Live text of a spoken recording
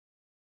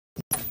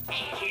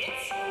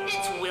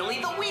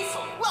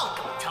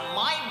Welcome to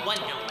my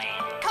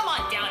Wonderland. Come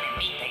on down and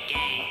meet the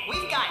gang.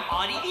 We've got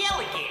Audie the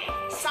Alligator,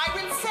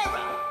 Siren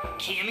Sarah,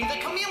 Cammy the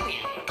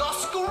Chameleon,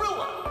 Gus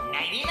Gorilla,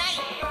 Nighty Night,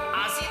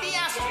 Ozzy the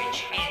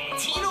Ostrich, and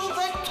Tito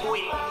the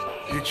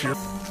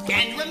Toilet.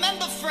 And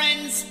remember,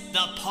 friends,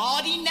 the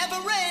party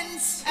never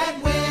ends at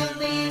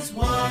Willy's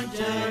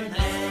Wonderland.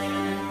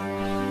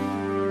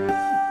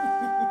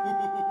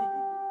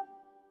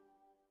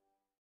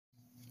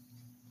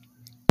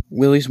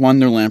 Willy's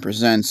Wonderland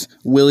presents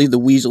Willy the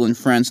Weasel and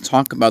friends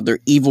talk about their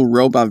evil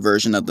robot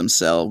version of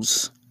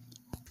themselves.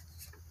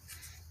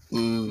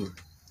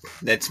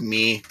 That's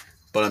me,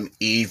 but I'm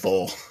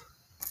evil.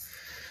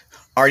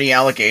 Artie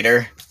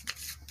Alligator,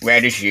 where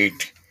to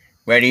shoot?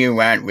 Where do you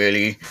want,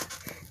 Willy?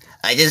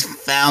 I just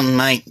found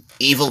my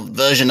evil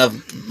version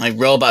of my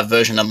robot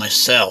version of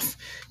myself.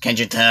 Can't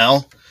you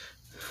tell?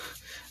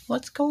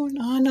 What's going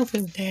on over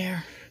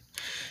there?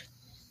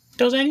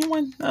 Does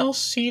anyone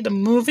else see the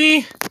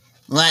movie?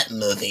 What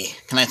movie?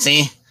 Can I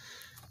see?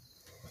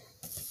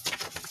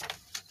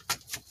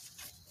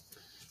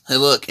 Hey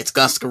look, it's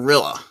Gus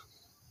Gorilla.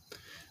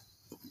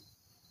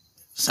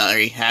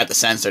 Sorry, had to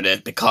censor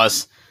it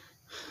because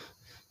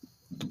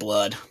the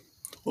blood.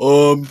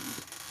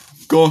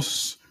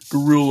 Gus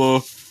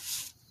Gorilla.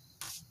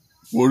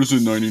 What is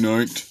it,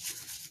 99?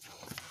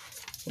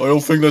 I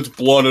don't think that's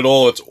blood at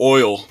all, it's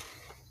oil.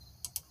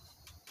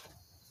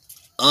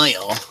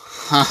 Oil?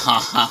 Ha ha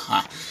ha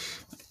ha.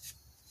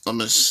 Let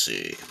me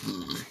see.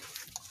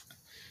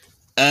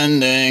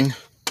 Ending.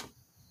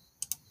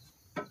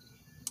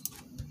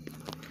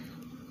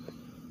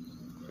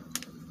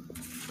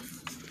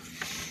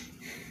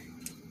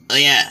 Oh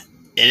yeah,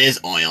 it is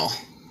oil.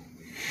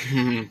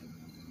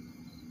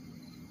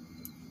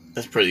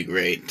 That's pretty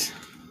great.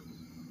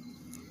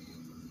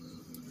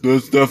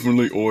 That's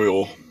definitely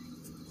oil.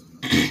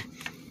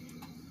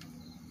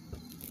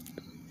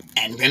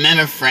 And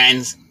remember,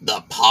 friends,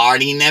 the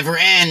party never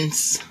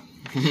ends.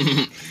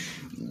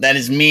 That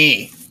is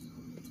me.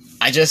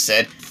 I just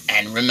said,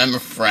 and remember,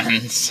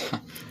 friends.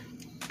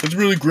 That's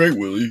really great,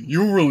 Willy.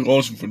 You were really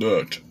awesome for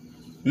that.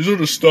 These are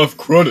the staff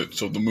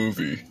credits of the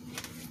movie.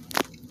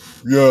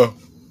 Yeah,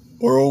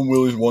 our own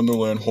Willy's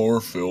Wonderland horror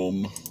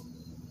film.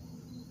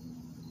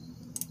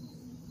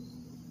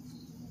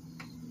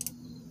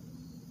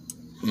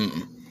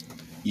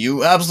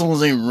 You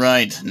absolutely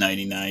right,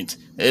 Nighty Night.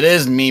 It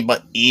is me,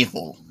 but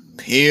evil.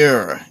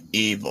 Pure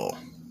evil.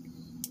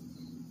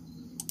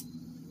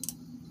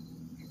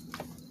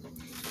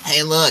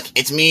 Hey look,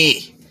 it's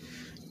me!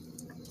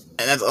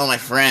 And that's all my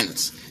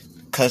friends.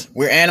 Cause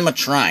we're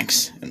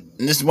animatronics, and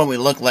this is what we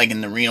look like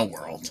in the real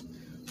world.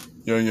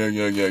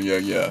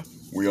 Yeah.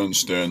 We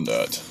understand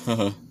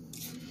that.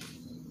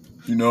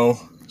 You know,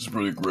 it's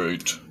pretty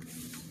great.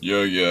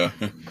 Yeah.